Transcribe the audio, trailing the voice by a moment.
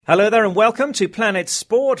Hello there and welcome to Planet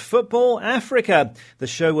Sport Football Africa, the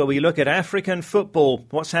show where we look at African football,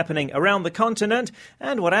 what's happening around the continent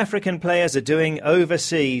and what African players are doing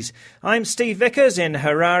overseas. I'm Steve Vickers in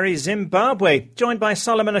Harare, Zimbabwe, joined by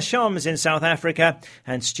Solomon Ashoms in South Africa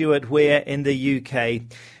and Stuart Weir in the UK.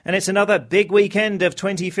 And it's another big weekend of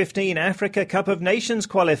 2015 Africa Cup of Nations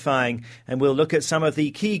qualifying, and we'll look at some of the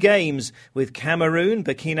key games with Cameroon,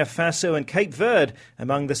 Burkina Faso and Cape Verde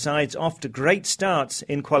among the sides off to great starts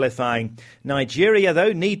in qualifying. Nigeria,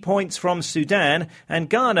 though, need points from Sudan, and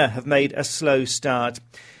Ghana have made a slow start.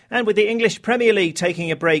 And with the English Premier League taking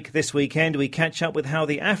a break this weekend, we catch up with how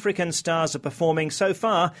the African stars are performing so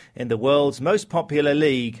far in the world's most popular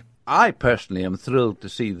league. I personally am thrilled to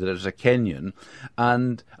see that there's a Kenyan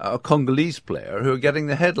and a Congolese player who are getting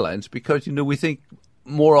the headlines because, we think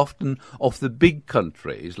more often of the big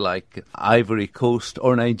countries like Ivory Coast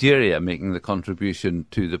or Nigeria making the contribution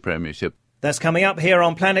to the Premiership. That's coming up here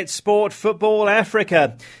on Planet Sport Football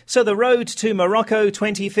Africa. So the road to Morocco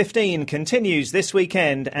 2015 continues this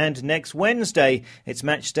weekend and next Wednesday. It's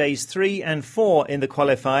match days 3 and 4 in the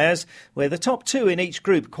qualifiers, where the top two in each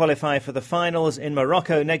group qualify for the finals in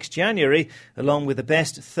Morocco next January, along with the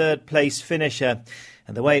best third-place finisher.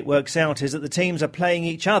 And the way it works out is that the teams are playing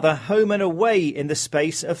each other home and away in the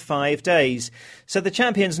space of 5 days. So the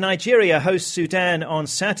champions Nigeria host Sudan on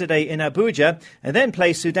Saturday in Abuja and then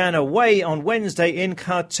play Sudan away on Wednesday in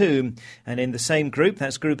Khartoum. And in the same group,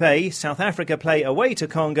 that's Group A, South Africa play away to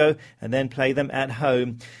Congo and then play them at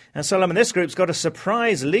home. And Solomon, this group's got a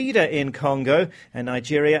surprise leader in Congo, and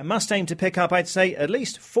Nigeria must aim to pick up, I'd say, at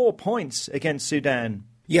least 4 points against Sudan.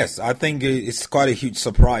 Yes, I think it's quite a huge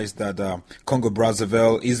surprise that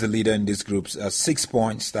Congo-Brazzaville is the leader in this group. 6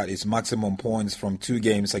 points, that is maximum points from 2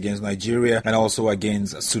 games against Nigeria and also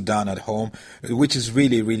against Sudan at home, which is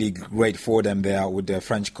really, really great for them there with their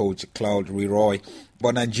French coach Claude Leroy.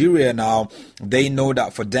 But Nigeria now, they know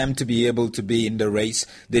that for them to be able to be in the race,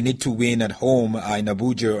 they need to win at home in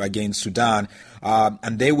Abuja against Sudan.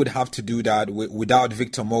 And they would have to do that without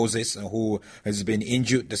Victor Moses, who has been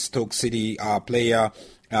injured, the Stoke City player.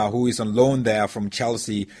 Who is on loan there from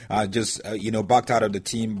Chelsea, backed out of the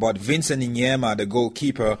team. But Vincent Inyema, the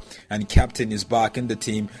goalkeeper and captain, is back in the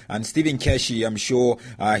team. And Stephen Keshi, I'm sure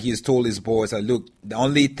he has told his boys, look, the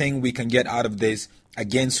only thing we can get out of this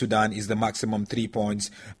against Sudan is the maximum 3 points.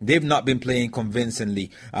 They've not been playing convincingly.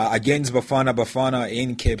 Against Bafana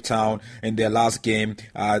in Cape Town in their last game,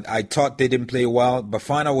 I thought they didn't play well.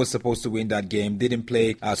 Bafana was supposed to win that game. Didn't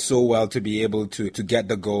play so well to be able to get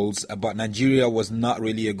the goals. But Nigeria was not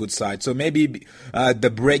really a good side. So maybe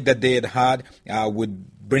the break that they had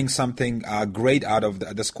would bring something great out of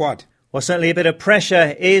the squad. Well, certainly a bit of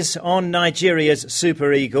pressure is on Nigeria's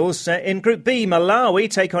Super Eagles. In Group B,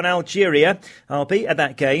 Malawi take on Algeria. I'll be at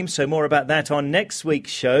that game, so more about that on next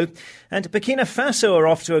week's show. And Burkina Faso are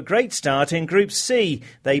off to a great start in Group C.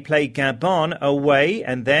 They play Gabon away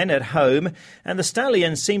and then at home. And the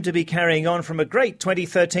Stallions seem to be carrying on from a great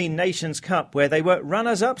 2013 Nations Cup where they were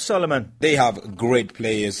runners-up, Solomon. They have great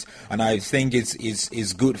players, and I think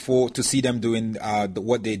it's good to see them doing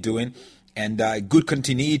what they're doing. And good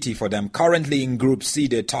continuity for them. Currently in Group C,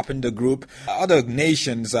 they're topping the group. Other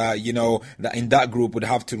nations, in that group would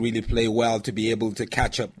have to really play well to be able to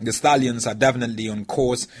catch up. The Stallions are definitely on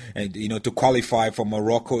course, to qualify for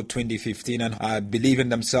Morocco 2015 and believe in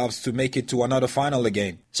themselves to make it to another final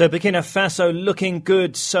again. So Burkina Faso looking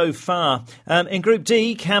good so far. In Group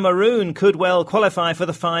D, Cameroon could well qualify for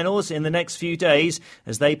the finals in the next few days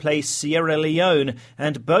as they play Sierra Leone.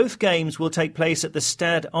 And both games will take place at the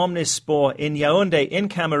Stade Omnisport in Yaoundé in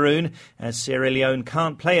Cameroon, as Sierra Leone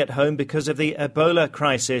can't play at home because of the Ebola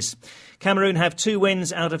crisis. Cameroon have 2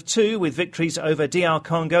 wins out of 2 with victories over DR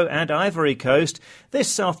Congo and Ivory Coast.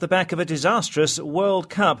 This off the back of a disastrous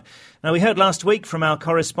World Cup. Now, we heard last week from our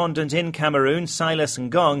correspondent in Cameroon, Silas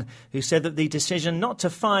Ngong, who said that the decision not to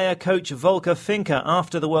fire coach Volker Finke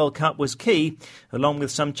after the World Cup was key, along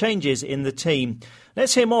with some changes in the team.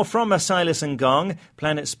 Let's hear more from Silas Ngong.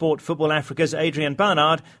 Planet Sport Football Africa's Adrian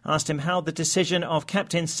Barnard asked him how the decision of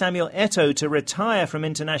captain Samuel Eto'o to retire from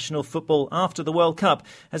international football after the World Cup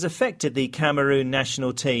has affected the Cameroon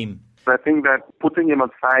national team. I think that putting him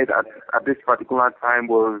aside at this particular time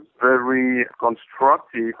was very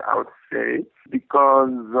constructive, I would say, because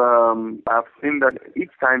I've seen that each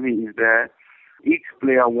time he is there, each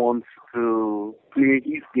player wants to play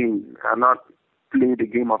his game and not play the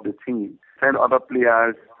game of the team. 10 other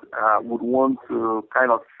players would want to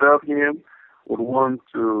kind of serve him, would want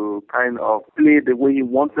to kind of play the way he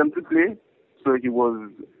wants them to play. So he was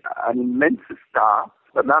an immense star.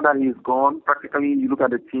 But now that he's gone, practically you look at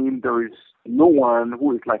the team, there is no one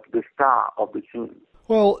who is like the star of the team.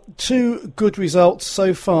 Well, 2 good results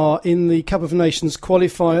so far in the Cup of Nations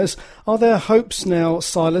qualifiers. Are there hopes now,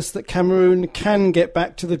 Silas, that Cameroon can get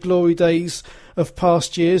back to the glory days of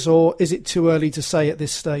past years, or is it too early to say at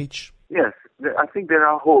this stage? Yes, I think there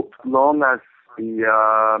are hopes, long as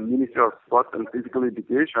the Minister of Sport and Physical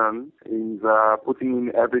Education is putting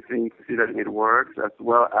in everything to see that it works, as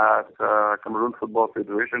well as Cameroon Football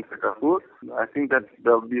Federation, Fecafoot. I think that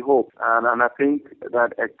there will be hope. And I think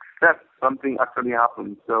that except something actually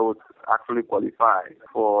happens, so it's actually qualified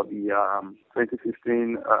for the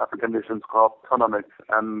 2015 African Nations Cup tournament.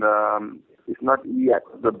 And it's not yet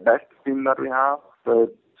the best team that we have,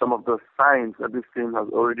 but some of the signs that this team has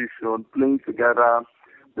already shown, playing together,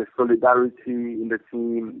 the solidarity in the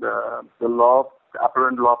team, the love, the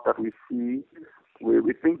apparent love that we see,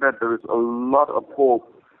 we think that there is a lot of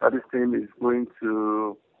hope that this team is going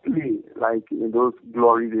to play like in those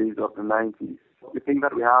glory days of the 90s. We think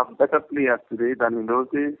that we have better players today than in those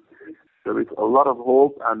days. There is a lot of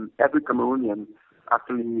hope, and every Cameroonian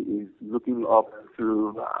actually is looking up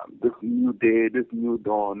to this new day, this new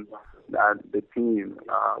dawn that the team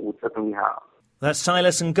would certainly have. That's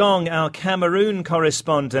Silas Ngong, our Cameroon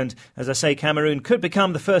correspondent. As I say, Cameroon could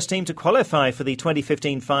become the first team to qualify for the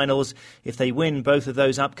 2015 finals if they win both of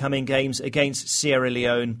those upcoming games against Sierra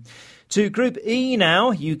Leone. To Group E now,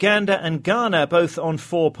 Uganda and Ghana both on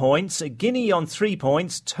 4 points, Guinea on 3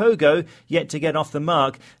 points, Togo yet to get off the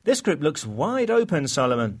mark. This group looks wide open,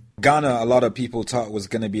 Solomon. Ghana, a lot of people thought was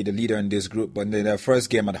going to be the leader in this group, but in their first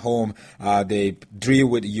game at home, they drew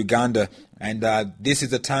with Uganda. And this is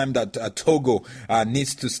the time that Togo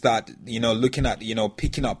needs to start, looking at,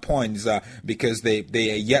 picking up points because they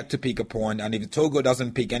are yet to pick a point. And if Togo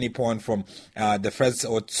doesn't pick any point from the first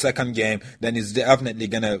or second game, then it's definitely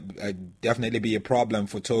going to definitely be a problem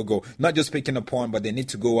for Togo. Not just picking a point, but they need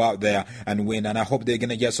to go out there and win. And I hope they're going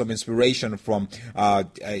to get some inspiration from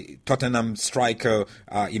Tottenham striker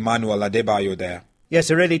Emmanuel Adebayo there. Yes,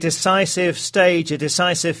 a really decisive stage, a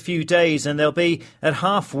decisive few days, and they'll be at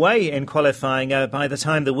halfway in qualifying by the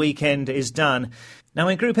time the weekend is done. Now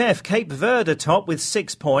in Group F, Cape Verde top with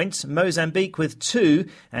 6 points, Mozambique with 2,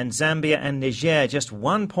 and Zambia and Niger just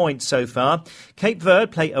 1 point so far. Cape Verde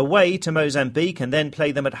play away to Mozambique and then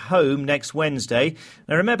play them at home next Wednesday.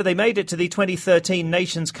 Now remember, they made it to the 2013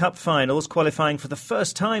 Nations Cup finals, qualifying for the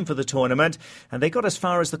first time for the tournament, and they got as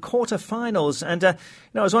far as the quarter-finals. And I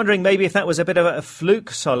was wondering maybe if that was a bit of a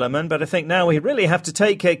fluke, Solomon, but I think now we really have to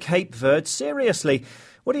take Cape Verde seriously.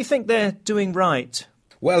 What do you think they're doing right?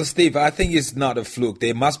 Well, Steve, I think it's not a fluke.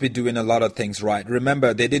 They must be doing a lot of things right.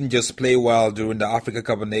 Remember, they didn't just play well during the Africa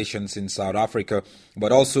Cup of Nations in South Africa,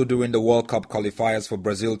 but also during the World Cup qualifiers for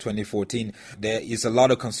Brazil 2014. There is a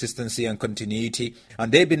lot of consistency and continuity,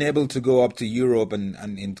 and they've been able to go up to Europe and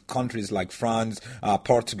in countries like France,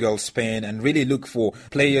 Portugal, Spain, and really look for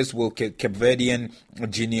players with Cape Verdean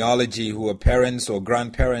genealogy who are parents or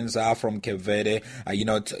grandparents are from Cape Verde,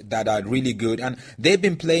 that are really good. And they've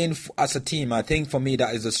been playing as a team. I think for me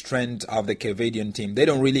that is the strength of the Cape Verdean team. They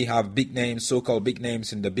don't really have big names, so-called big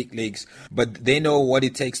names in the big leagues, but they know what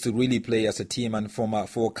it takes to really play as a team. And for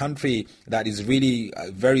a country that is really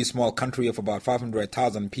a very small country of about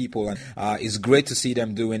 500,000 people, and it's great to see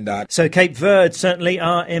them doing that. So Cape Verde certainly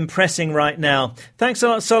are impressing right now. Thanks a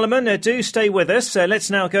lot, Solomon. Do stay with us. Let's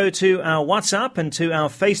now go to our WhatsApp and to our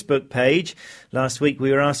Facebook page. Last week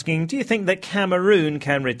we were asking, do you think that Cameroon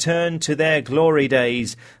can return to their glory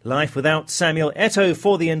days? Life without Samuel Eto'o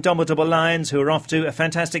for the Indomitable Lions, who are off to a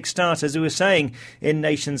fantastic start, as we were saying, in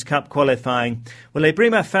Nations Cup qualifying. Well,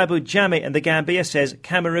 Ebrima Fabu Jame in the Gambia says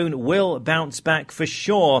Cameroon will bounce back for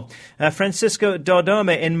sure. Francisco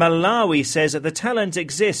Dodome in Malawi says that the talent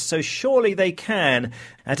exists, so surely they can.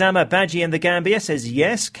 Adama Baji in the Gambia says,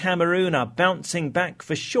 yes, Cameroon are bouncing back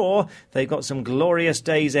for sure. They've got some glorious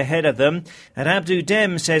days ahead of them. And Abdu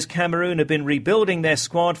Dem says Cameroon have been rebuilding their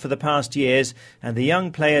squad for the past years, and the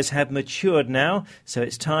young players have matured now, so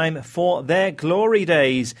it's time for their glory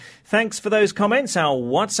days. Thanks for those comments. Our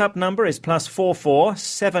WhatsApp number is +44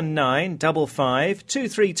 7955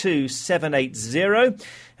 232 780.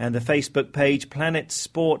 And the Facebook page, Planet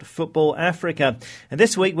Sport Football Africa. And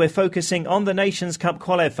this week we're focusing on the Nations Cup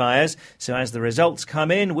qualifiers. So as the results come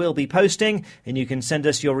in, we'll be posting, and you can send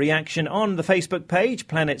us your reaction on the Facebook page,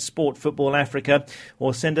 Planet Sport Football Africa,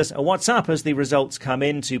 or send us a WhatsApp as the results come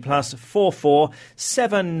in to +44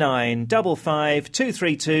 7955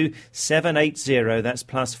 232 780. That's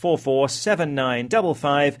 +44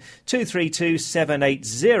 7955 232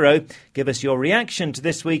 780. Give us your reaction to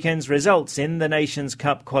this weekend's results in the Nations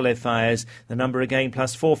Cup qualifiers. The number again,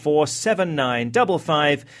 +44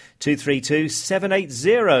 7955 232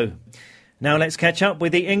 780. Now let's catch up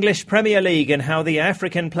with the English Premier League and how the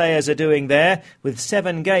African players are doing there, with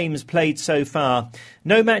 7 games played so far.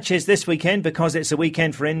 No matches this weekend because it's a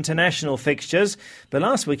weekend for international fixtures, but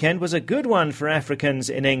last weekend was a good one for Africans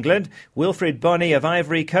in England. Wilfried Bony of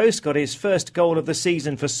Ivory Coast got his first goal of the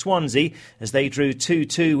season for Swansea as they drew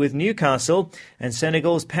 2-2 with Newcastle, and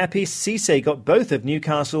Senegal's Papi Cissé got both of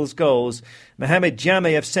Newcastle's goals. Mohamed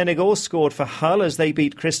Jammeh of Senegal scored for Hull as they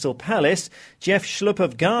beat Crystal Palace. Jeff Schlupp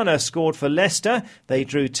of Ghana scored for Leicester. They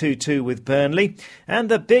drew 2-2 with Burnley. And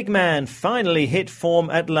the big man finally hit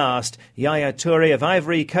form at last. Yaya Toure of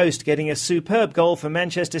Ivory Coast getting a superb goal for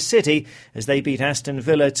Manchester City as they beat Aston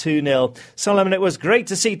Villa 2-0. Solomon, it was great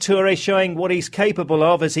to see Toure showing what he's capable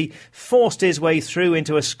of as he forced his way through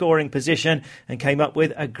into a scoring position and came up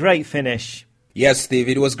with a great finish. Yes, Steve,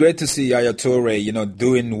 it was great to see Yaya Toure,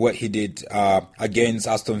 doing what he did against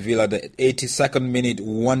Aston Villa, the 82nd minute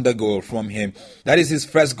wonder goal from him. That is his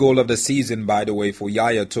first goal of the season, by the way, for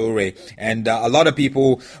Yaya Toure. And a lot of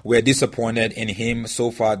people were disappointed in him so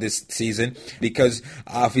far this season because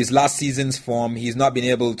of his last season's form. He's not been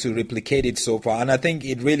able to replicate it so far. And I think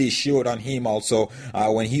it really showed on him also.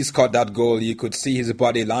 When he scored that goal, you could see his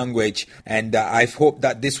body language. And I hope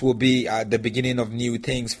that this will be the beginning of new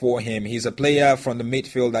things for him. He's a player from the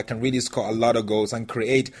midfield that can really score a lot of goals and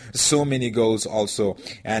create so many goals also.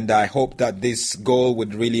 And I hope that this goal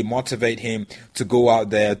would really motivate him to go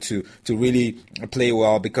out there to really play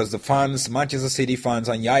well, because the fans, Manchester City fans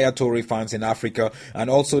and Yaya Toure fans in Africa,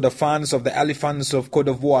 and also the fans of the Elephants of Cote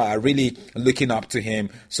d'Ivoire are really looking up to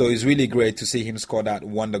him. So it's really great to see him score that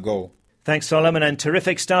wonder goal. Thanks, Solomon, and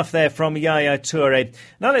terrific stuff there from Yaya Toure.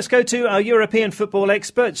 Now let's go to our European football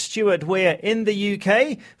expert, Stuart Weir, in the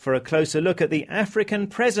UK for a closer look at the African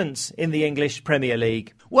presence in the English Premier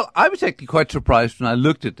League. Well, I was actually quite surprised when I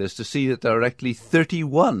looked at this to see that there are actually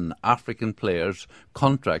 31 African players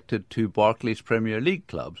contracted to Barclays Premier League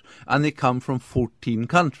clubs, and they come from 14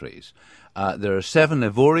 countries. There are 7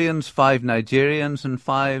 Ivorians, 5 Nigerians and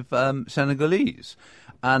 5 Senegalese.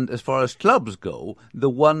 And as far as clubs go, the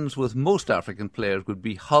ones with most African players would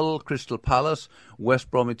be Hull, Crystal Palace,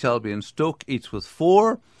 West Bromwich Albion, Stoke, each with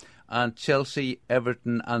 4, and Chelsea,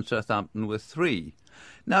 Everton and Southampton with 3.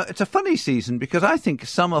 Now, it's a funny season because I think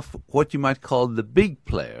some of what you might call the big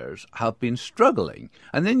players have been struggling.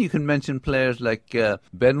 And then you can mention players like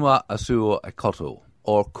Benoit Asuo-Ekoto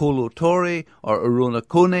or Kolo Toure or Arona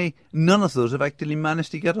Kone. None of those have actually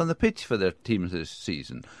managed to get on the pitch for their teams this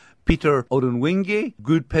season. Peter Odunwingie,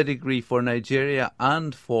 good pedigree for Nigeria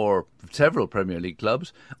and for several Premier League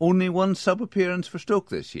clubs, only 1 sub-appearance for Stoke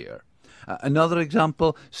this year. Another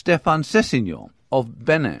example, Stéphane Sessignon of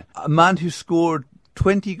Benin, a man who scored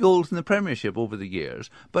 20 goals in the Premiership over the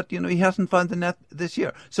years, but, he hasn't found the net this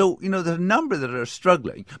year. So, there's a number that are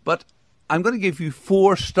struggling, but I'm going to give you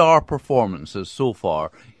 4 star performances so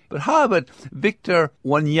far. But how about Victor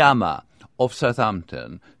Wanyama of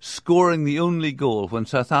Southampton, scoring the only goal when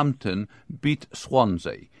Southampton beat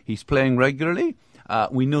Swansea? He's playing regularly.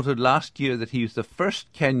 We noted last year that he was the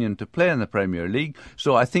first Kenyan to play in the Premier League,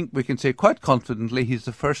 so I think we can say quite confidently he's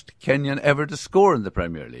the first Kenyan ever to score in the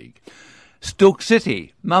Premier League. Stoke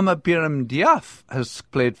City, Mama Biram Diaf has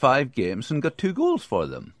played 5 games and got 2 goals for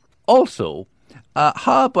them. Also,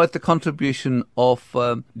 how about the contribution of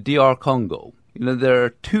DR Congo? There are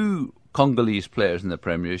 2 Congolese players in the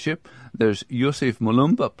Premiership. There's Yusuf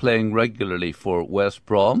Mulumba playing regularly for West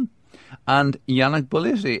Brom, and Yannick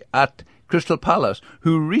Bolasie at Crystal Palace,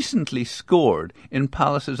 who recently scored in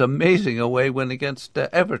Palace's amazing away win against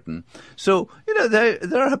Everton. So,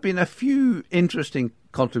 there have been a few interesting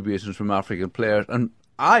contributions from African players, and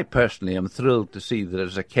I personally am thrilled to see that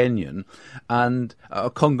there's a Kenyan and a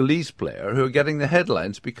Congolese player who are getting the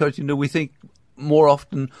headlines because, we think more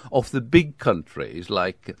often of the big countries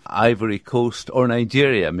like Ivory Coast or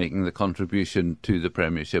Nigeria making the contribution to the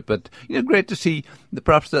Premiership. But great to see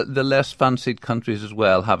perhaps the less fancied countries as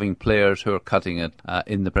well having players who are cutting it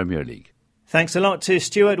in the Premier League. Thanks a lot to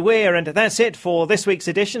Stuart Weir, and that's it for this week's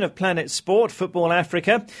edition of Planet Sport Football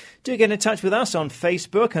Africa. Do get in touch with us on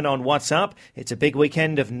Facebook and on WhatsApp. It's a big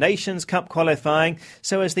weekend of Nations Cup qualifying,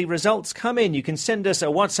 so as the results come in, you can send us a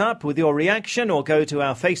WhatsApp with your reaction or go to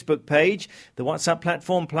our Facebook page, the WhatsApp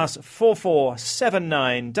platform, +44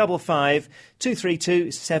 79 55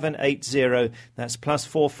 232 780. That's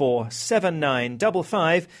 +44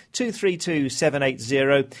 7955 232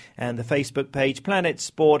 780. And the Facebook page Planet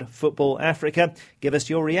Sport Football Africa. Give us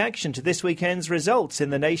your reaction to this weekend's results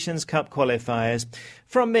in the Nations Cup qualifiers.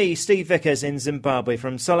 From me, Steve Vickers in Zimbabwe,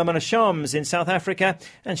 from Solomon Ashams in South Africa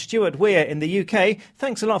and Stuart Weir in the UK,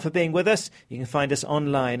 thanks a lot for being with us. You can find us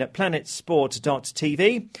online at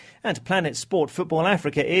planetsport.tv. And Planet Sport Football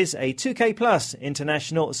Africa is a 2K Plus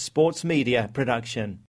international sports media production.